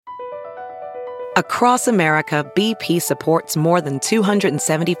Across America, BP supports more than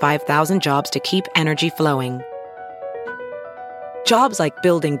 275,000 jobs to keep energy flowing. Jobs like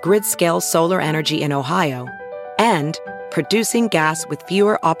building grid-scale solar energy in Ohio and producing gas with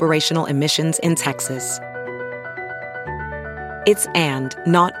fewer operational emissions in Texas. It's and,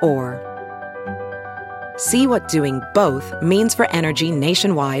 not or. See what doing both means for energy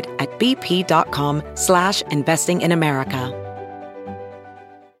nationwide at bp.com/investing in America.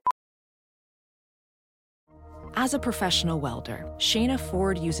 As a professional welder, Shayna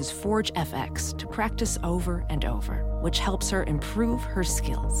Ford uses Forge FX to practice over and over, which helps her improve her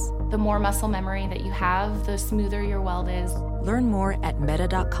skills. The more muscle memory that you have, the smoother your weld is. Learn more at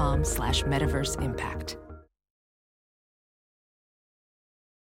meta.com/metaverse impact.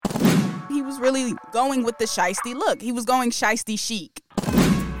 He was really going with the shiesty look. He was going shiesty chic.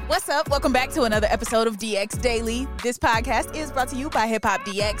 What's up? Welcome back to another episode of DX Daily. This podcast is brought to you by Hip Hop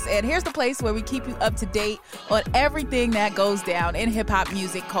DX, and here's the place where we keep you up to date on everything that goes down in hip hop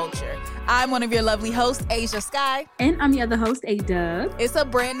music culture. I'm one of your lovely hosts, Asia Sky. And I'm the other host, A-Dub. It's a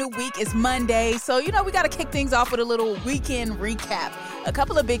brand new week. It's Monday. So, we got to kick things off with a little weekend recap. A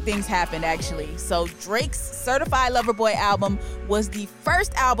couple of big things happened, actually. So Drake's Certified Lover Boy album was the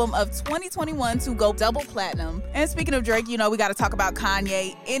first album of 2021 to go double platinum. And speaking of Drake, we got to talk about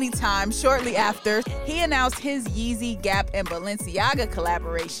Kanye anytime. Shortly after, he announced his Yeezy, Gap, and Balenciaga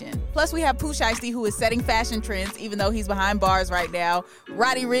collaboration. Plus, we have Pooh Shiesty, who is setting fashion trends, even though he's behind bars right now.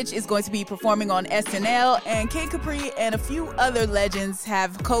 Roddy Ricch is going to be performing on SNL, and Kid Capri and a few other legends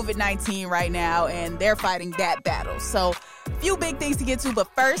have COVID-19 right now, and they're fighting that battle. So, few big things to get to, but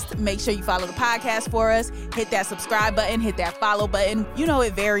first, make sure you follow the podcast for us. Hit that subscribe button, hit that follow button.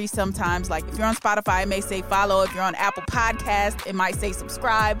 It varies sometimes. Like if you're on Spotify, it may say follow. If you're on Apple Podcast, it might say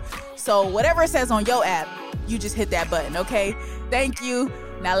subscribe. So whatever it says on your app, you just hit that button, okay? Thank you.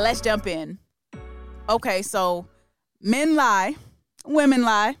 Now let's jump in. Okay, so men lie, women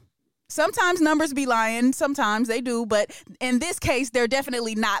lie. Sometimes numbers be lying, sometimes they do, but in this case, they're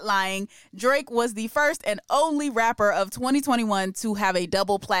definitely not lying. Drake was the first and only rapper of 2021 to have a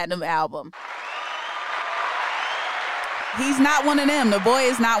double platinum album. He's not one of them. The boy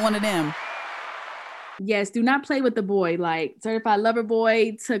is not one of them. Yes, do not play with the boy. Like, Certified Lover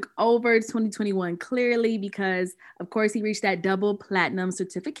Boy took over 2021 clearly because, of course, he reached that double platinum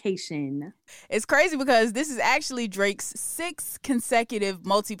certification. It's crazy because this is actually Drake's 6th consecutive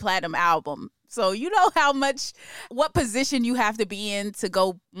multi-platinum album. So you know what position you have to be in to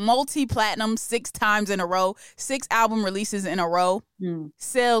go multi-platinum 6 times in a row, 6 album releases in a row.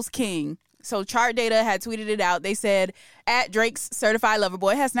 Sales king. So Chart Data had tweeted it out. They said, at Drake's Certified Lover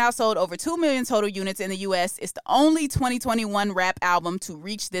Boy has now sold over 2 million total units in the U.S. It's the only 2021 rap album to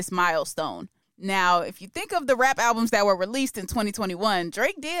reach this milestone. Now, if you think of the rap albums that were released in 2021,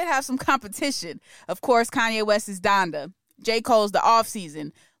 Drake did have some competition. Of course, Kanye West's Donda, J. Cole's The Off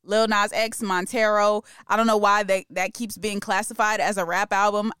Season, Lil Nas X, Montero. I don't know why that keeps being classified as a rap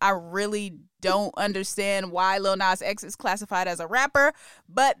album. I really don't understand why Lil Nas X is classified as a rapper,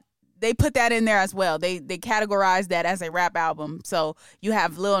 but they put that in there as well. They categorized that as a rap album. So you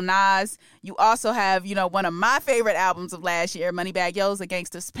have Lil Nas. You also have, one of my favorite albums of last year, Moneybagg Yo's A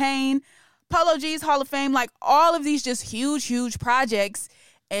Gangsta's Pain, Polo G's Hall of Fame, like all of these just huge, huge projects.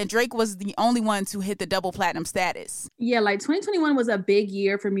 And Drake was the only one to hit the double platinum status. Yeah, like 2021 was a big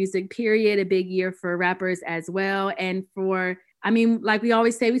year for music, period. A big year for rappers as well. And like we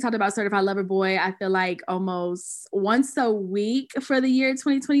always say, we talked about Certified Lover Boy. I feel like almost once a week for the year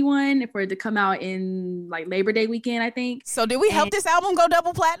 2021 for it to come out in like Labor Day weekend, I think. So did we help this album go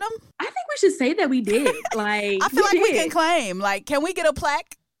double platinum? I think we should say that we did. Like I feel like we can claim. Like, can we get a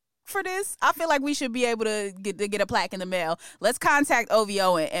plaque for this? I feel like we should be able to get a plaque in the mail. Let's contact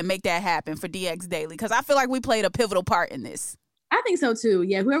OVO and make that happen for DX Daily because I feel like we played a pivotal part in this. I think so too.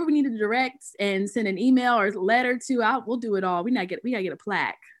 Yeah, whoever we need to direct and send an email or letter to, we'll do it all. We gotta get a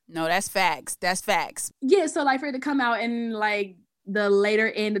plaque. No, that's facts. That's facts. Yeah, so like for it to come out in like the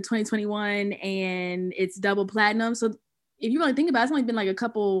later end of 2021 and it's double platinum. So if you really think about it, it's only been like a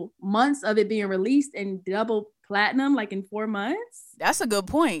couple months of it being released and double platinum, like in 4 months. That's a good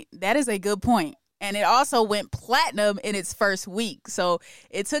point. That is a good point. And it also went platinum in its first week. So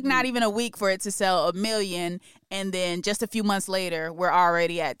it took not even a week for it to sell 1 million. And then just a few months later, we're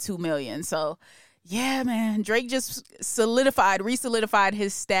already at 2 million. So yeah, man, Drake just re-solidified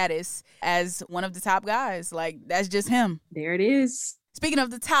his status as one of the top guys. Like, that's just him. There it is. Speaking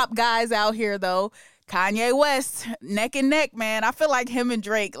of the top guys out here, though, Kanye West, neck and neck, man. I feel like him and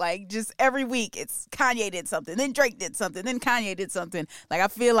Drake, like, just every week, it's Kanye did something, then Drake did something, then Kanye did something. Like, I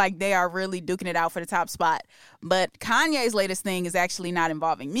feel like they are really duking it out for the top spot. But Kanye's latest thing is actually not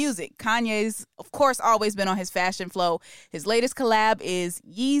involving music. Kanye's, of course, always been on his fashion flow. His latest collab is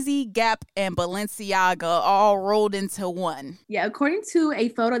Yeezy, Gap, and Balenciaga all rolled into one. Yeah, according to a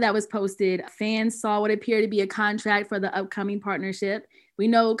photo that was posted, fans saw what appeared to be a contract for the upcoming partnership. We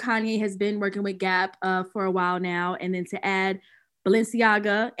know Kanye has been working with Gap for a while now, and then to add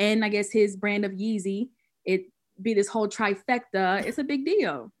Balenciaga and I guess his brand of Yeezy, it be this whole trifecta. It's a big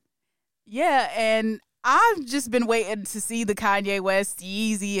deal. Yeah, and I've just been waiting to see the Kanye West,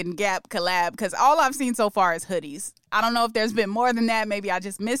 Yeezy, and Gap collab because all I've seen so far is hoodies. I don't know if there's been more than that. Maybe I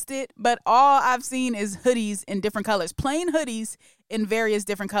just missed it. But all I've seen is hoodies in different colors, plain hoodies in various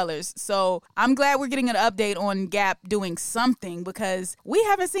different colors. So I'm glad we're getting an update on Gap doing something because we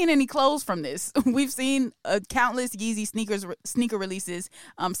haven't seen any clothes from this. We've seen countless Yeezy sneaker releases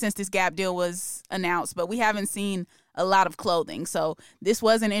since this Gap deal was announced, but we haven't seen a lot of clothing. So this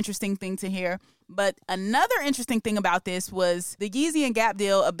was an interesting thing to hear. But another interesting thing about this was the Yeezy and Gap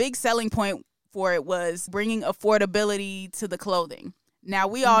deal. A big selling point for it was bringing affordability to the clothing. Now,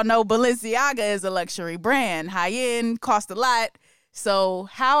 we all know Balenciaga is a luxury brand, high-end, cost a lot. So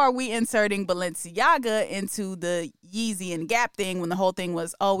how are we inserting Balenciaga into the Yeezy and Gap thing when the whole thing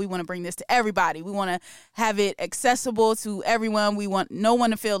was, oh, we want to bring this to everybody. We want to have it accessible to everyone. We want no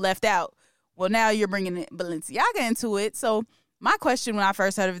one to feel left out. Well, now you're bringing Balenciaga into it. So my question when I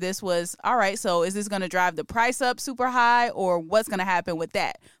first heard of this was, all right, so is this going to drive the price up super high or what's going to happen with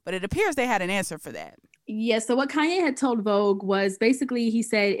that? But it appears they had an answer for that. Yeah, so what Kanye had told Vogue was basically he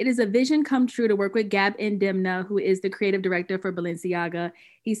said, it is a vision come true to work with Gab Indemna, who is the creative director for Balenciaga.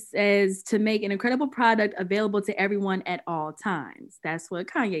 He says to make an incredible product available to everyone at all times. That's what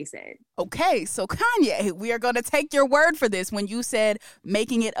Kanye said. Okay, so Kanye, we are going to take your word for this when you said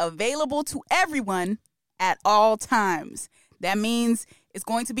making it available to everyone at all times. That means it's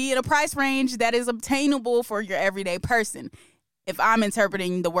going to be in a price range that is obtainable for your everyday person, if I'm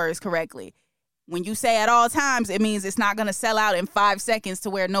interpreting the words correctly. When you say at all times, it means it's not going to sell out in 5 seconds to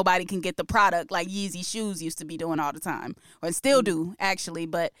where nobody can get the product like Yeezy shoes used to be doing all the time, or still do, actually.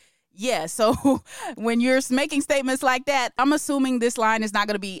 But yeah, so when you're making statements like that, I'm assuming this line is not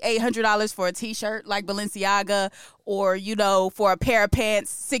going to be $800 for a T-shirt like Balenciaga or, you know, for a pair of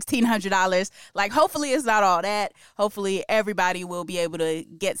pants, $1,600. Like, hopefully it's not all that. Hopefully everybody will be able to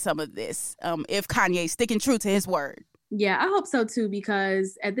get some of this if Kanye's sticking true to his word. Yeah, I hope so too,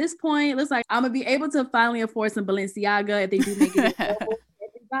 because at this point, it looks like I'm going to be able to finally afford some Balenciaga if they do make it available for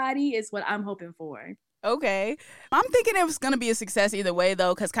everybody. Is what I'm hoping for. Okay. I'm thinking it was going to be a success either way,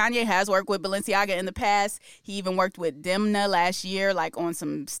 though, because Kanye has worked with Balenciaga in the past. He even worked with Demna last year, like on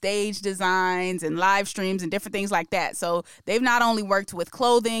some stage designs and live streams and different things like that. So they've not only worked with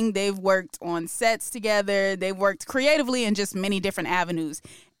clothing, they've worked on sets together. They've worked creatively in just many different avenues.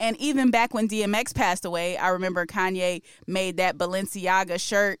 And even back when DMX passed away, I remember Kanye made that Balenciaga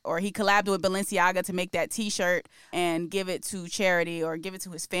shirt, or he collabed with Balenciaga to make that T-shirt and give it to charity or give it to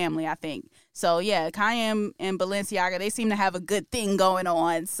his family, I think. So, yeah, Kanye and Balenciaga, they seem to have a good thing going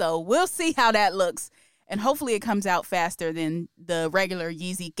on. So we'll see how that looks. And hopefully it comes out faster than the regular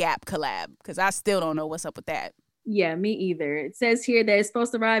Yeezy Gap collab, because I still don't know what's up with that. Yeah, me either. It says here that it's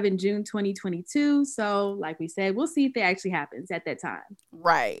supposed to arrive in June 2022. So like we said, we'll see if it actually happens at that time.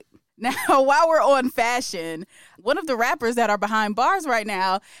 Right. Now, while we're on fashion, one of the rappers that are behind bars right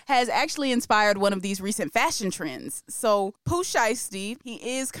now has actually inspired one of these recent fashion trends. So Pooh Shiesty,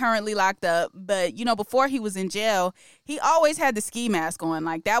 he is currently locked up, but, you know, before he was in jail, he always had the ski mask on.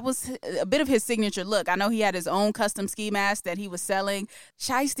 Like, that was a bit of his signature look. I know he had his own custom ski mask that he was selling.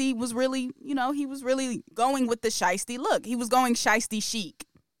 Shiesty was really, you know, he was really going with the Shiesty look. He was going Shiesty chic.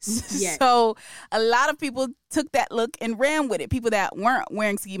 Yes. So a lot of people took that look and ran with it. People that weren't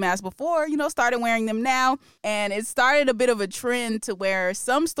wearing ski masks before, you know, started wearing them now. And it started a bit of a trend to where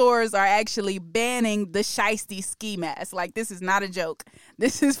some stores are actually banning the Shiesty ski mask. Like, this is not a joke.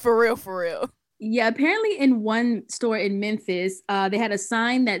 This is for real, for real. Yeah, apparently in one store in Memphis, they had a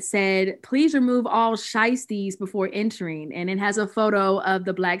sign that said, please remove all Shiesties before entering. And it has a photo of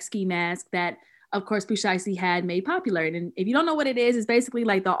the black ski mask that, of course, Pooh Shiesty had made popular. And if you don't know what it is, it's basically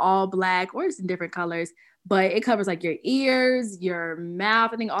like the all black, or it's in different colors, but it covers like your ears, your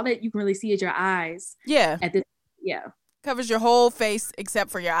mouth. I think all that you can really see is your eyes. Yeah. Yeah. Covers your whole face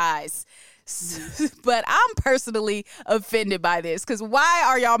except for your eyes. But I'm personally offended by this, because why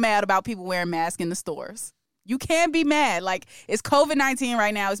are y'all mad about people wearing masks in the stores? You can't be mad. Like, it's COVID-19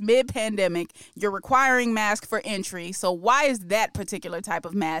 right now. It's mid-pandemic. You're requiring masks for entry. So why is that particular type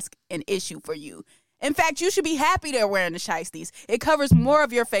of mask an issue for you? In fact, you should be happy they're wearing the Shiesties. It covers more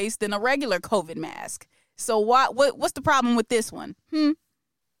of your face than a regular COVID mask. So what's the problem with this one?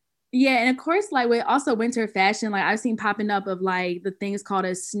 Yeah, and of course, like with also winter fashion, like I've seen popping up of like the things called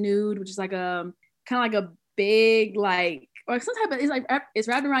a snood, which is like a kind of like a big like or some type of it's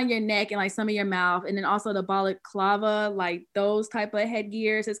wrapped around your neck and like some of your mouth, and then also the balaclava, like those type of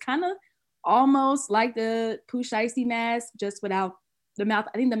headgears. It's kind of almost like the Pooh Shiesty mask, just without the mouth.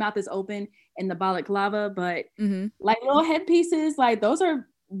 I think the mouth is open in the balaclava, but like little headpieces, like those are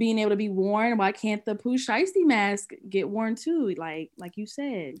being able to be worn. Why can't the Pooh Shiesty mask get worn too? Like you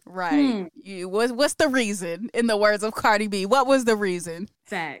said. Right. What's the reason, in the words of Cardi B? What was the reason?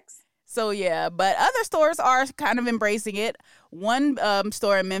 Facts. So, yeah, but other stores are kind of embracing it. One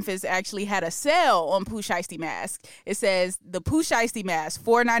store in Memphis actually had a sale on Pooh Shiesty mask. It says the Pooh Shiesty mask,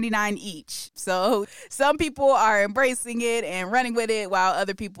 $4.99 each. So some people are embracing it and running with it while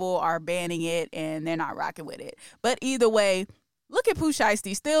other people are banning it and they're not rocking with it. But either way, look at Pooh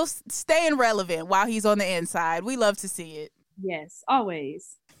Shiesty still staying relevant while he's on the inside. We love to see it. Yes,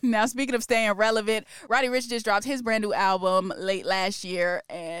 always. Now, speaking of staying relevant, Roddy Ricch just dropped his brand new album late last year,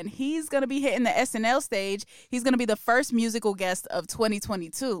 and he's going to be hitting the SNL stage. He's going to be the first musical guest of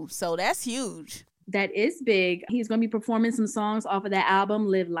 2022, so that's huge. That is big. He's going to be performing some songs off of that album,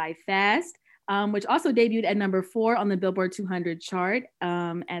 Live Life Fast, which also debuted at number 4 on the Billboard 200 chart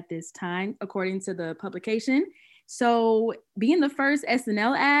at this time, according to the publication. So being the first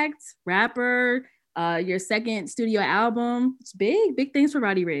SNL act, rapper, your second studio album, it's big things for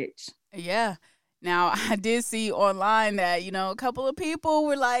Roddy Ricch. Yeah. Now, I did see online that, a couple of people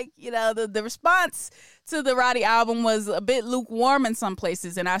were like, the response to the Roddy album was a bit lukewarm in some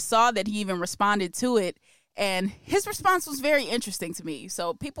places. And I saw that he even responded to it. And his response was very interesting to me.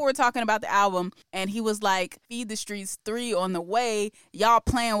 So people were talking about the album and he was like, Feed the Streets 3 on the way. Y'all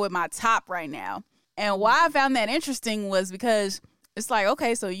playing with my top right now. And why I found that interesting was because it's like,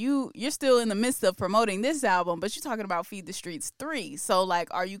 okay, so you're still in the midst of promoting this album, but you're talking about Feed the Streets 3. So, like,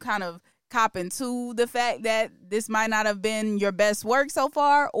 are you kind of copping to the fact that this might not have been your best work so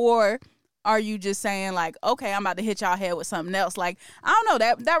far? Or are you just saying, like, okay, I'm about to hit y'all head with something else? Like, I don't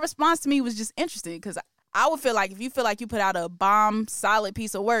know. That response to me was just interesting because I would feel like if you feel like you put out a bomb, solid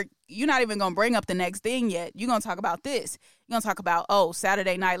piece of work, you're not even going to bring up the next thing yet. You're going to talk about this. You're going to talk about,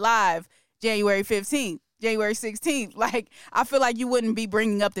 Saturday Night Live, January 15th. January 16th. Like, I feel like you wouldn't be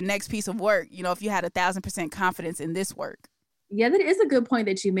bringing up the next piece of work, if you had 1,000% confidence in this work. Yeah, that is a good point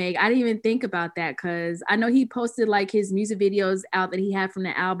that you make. I didn't even think about that because I know he posted like his music videos out that he had from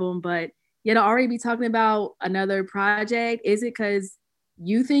the album, but yet to already be talking about another project, is it because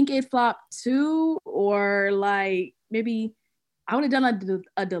you think it flopped too? Or like maybe I would have done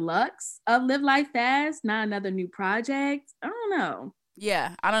a deluxe of Live Life Fast, not another new project. I don't know.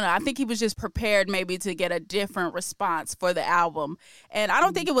 Yeah, I don't know. I think he was just prepared maybe to get a different response for the album. And I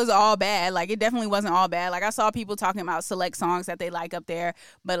don't think it was all bad. Like, it definitely wasn't all bad. Like, I saw people talking about select songs that they like up there,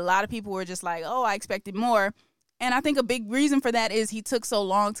 but a lot of people were just like, I expected more. And I think a big reason for that is he took so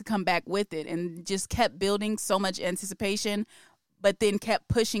long to come back with it and just kept building so much anticipation, but then kept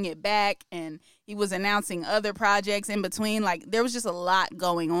pushing it back. And he was announcing other projects in between. Like, there was just a lot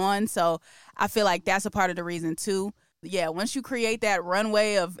going on. So I feel like that's a part of the reason, too. Yeah, once you create that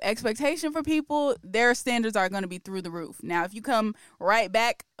runway of expectation for people, their standards are going to be through the roof. Now, if you come right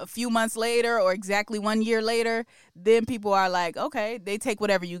back a few months later or exactly 1 year later, then people are like, okay, they take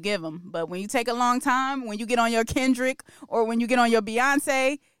whatever you give them. But when you take a long time, when you get on your Kendrick or when you get on your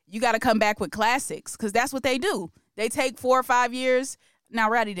Beyonce, you got to come back with classics because that's what they do. They take 4 or 5 years. Now,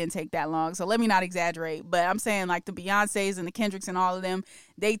 Roddy didn't take that long, so let me not exaggerate. But I'm saying like the Beyoncés and the Kendricks and all of them,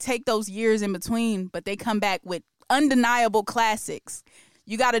 they take those years in between, but they come back with undeniable classics.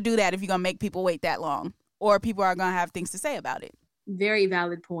 You got to do that if you're going to make people wait that long, or people are going to have things to say about it. Very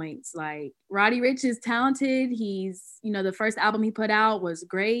valid points. Like, Roddy Ricch is talented. He's, the first album he put out was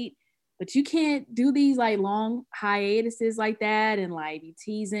great, but you can't do these like long hiatuses like that and like be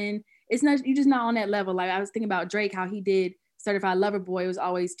teasing. You're just not on that level. Like, I was thinking about Drake, how he did Certified Lover Boy. It was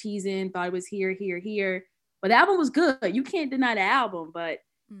always teasing, thought it was here. But the album was good. You can't deny the album, but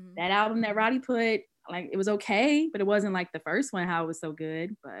that album that Roddy put, like, it was okay, but it wasn't like the first one, how it was so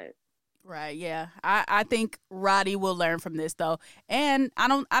good. But right, yeah, I think Roddy will learn from this though, and I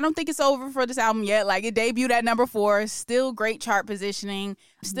don't think it's over for this album yet. Like, it debuted at number 4, still great chart positioning,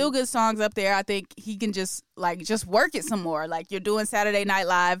 still good songs up there. I think he can just work it some more. Like, you're doing Saturday Night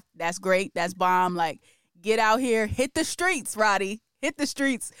Live, that's great, that's bomb. Like, get out here, hit the streets, Roddy. Hit the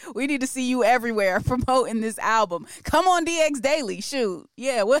streets. We need to see you everywhere promoting this album. Come on DX Daily. Shoot.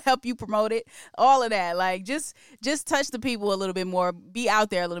 Yeah, we'll help you promote it. All of that. Like, just touch the people a little bit more. Be out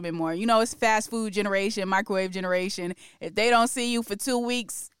there a little bit more. It's fast food generation, microwave generation. If they don't see you for 2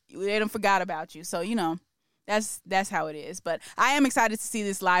 weeks, they done forgot about you. So, That's how it is. But I am excited to see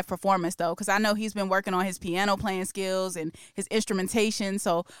this live performance, though, because I know he's been working on his piano playing skills and his instrumentation.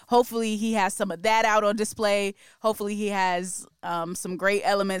 So hopefully he has some of that out on display. Hopefully he has some great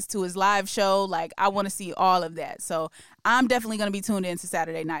elements to his live show. Like, I want to see all of that. So I'm definitely going to be tuned in to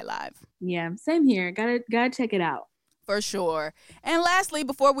Saturday Night Live. Yeah, same here. Gotta check it out. For sure. And lastly,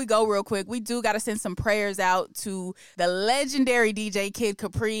 before we go real quick, we do got to send some prayers out to the legendary DJ Kid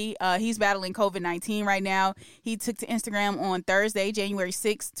Capri. He's battling COVID-19 right now. He took to Instagram on Thursday, January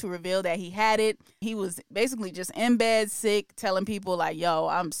 6th, to reveal that he had it. He was basically just in bed sick, telling people like, yo,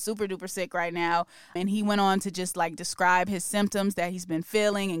 I'm super duper sick right now. And he went on to just like describe his symptoms that he's been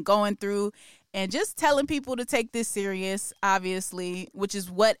feeling and going through. And just telling people to take this serious, obviously, which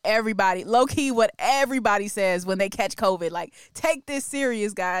is what everybody, low-key, what everybody says when they catch COVID. Like, take this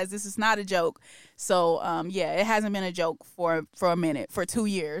serious, guys. This is not a joke. So, yeah, it hasn't been a joke for a minute, for 2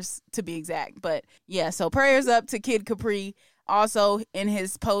 years, to be exact. But, yeah, so prayers up to Kid Capri. Also, in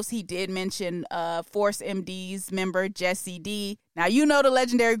his post, he did mention Force MD's member, Jessie D. Now, you know the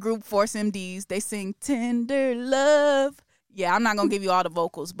legendary group Force MDs. They sing Tender Love. Yeah, I'm not going to give you all the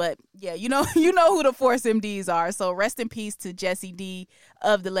vocals, but yeah, you know who the Force MDs are. So rest in peace to Jessie D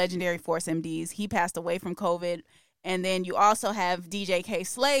of the legendary Force MDs. He passed away from COVID. And then you also have DJ K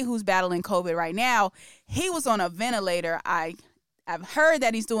Slay, who's battling COVID right now. He was on a ventilator. I've heard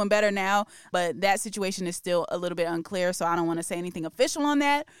that he's doing better now, but that situation is still a little bit unclear, so I don't want to say anything official on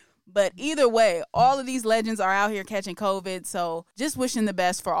that. But either way, all of these legends are out here catching COVID, so just wishing the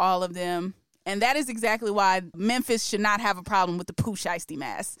best for all of them. And that is exactly why Memphis should not have a problem with the Pooh Shiesty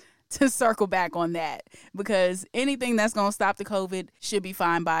mask, to circle back on that. Because anything that's going to stop the COVID should be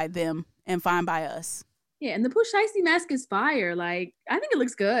fine by them and fine by us. Yeah, and the Pooh Shiesty mask is fire. Like, I think it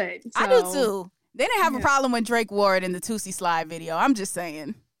looks good. So. I do too. They didn't have a problem when Drake wore it in the Tootsie Slide video. I'm just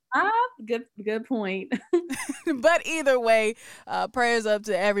saying. Good point. But either way, prayers up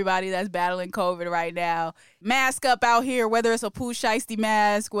to everybody that's battling COVID right now. Mask up out here, whether it's a Pooh Shiesty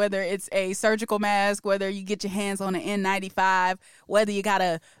mask, whether it's a surgical mask, whether you get your hands on an N95, whether you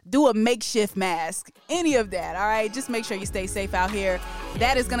gotta do a makeshift mask, any of that, all right? Just make sure you stay safe out here.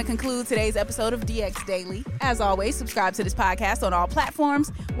 That is going to conclude today's episode of DX Daily. As always, subscribe to this podcast on all platforms,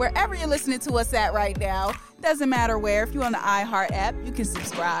 wherever you're listening to us at right now. Doesn't matter where. If you're on the iHeart app, you can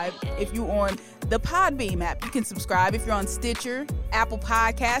subscribe. If you're on the Podbeam app, you can subscribe. If you're on Stitcher, Apple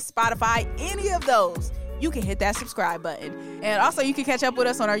Podcasts, Spotify, any of those, you can hit that subscribe button. And also, you can catch up with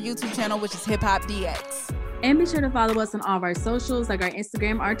us on our YouTube channel, which is Hip Hop DX. And be sure to follow us on all of our socials, like our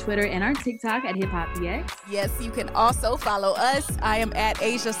Instagram, our Twitter, and our TikTok at Hip Hop DX. Yes, you can also follow us. I am at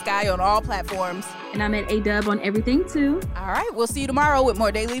Asia Sky on all platforms. And I'm at A-Dub on everything, too. All right, we'll see you tomorrow with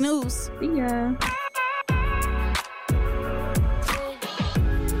more daily news. See ya.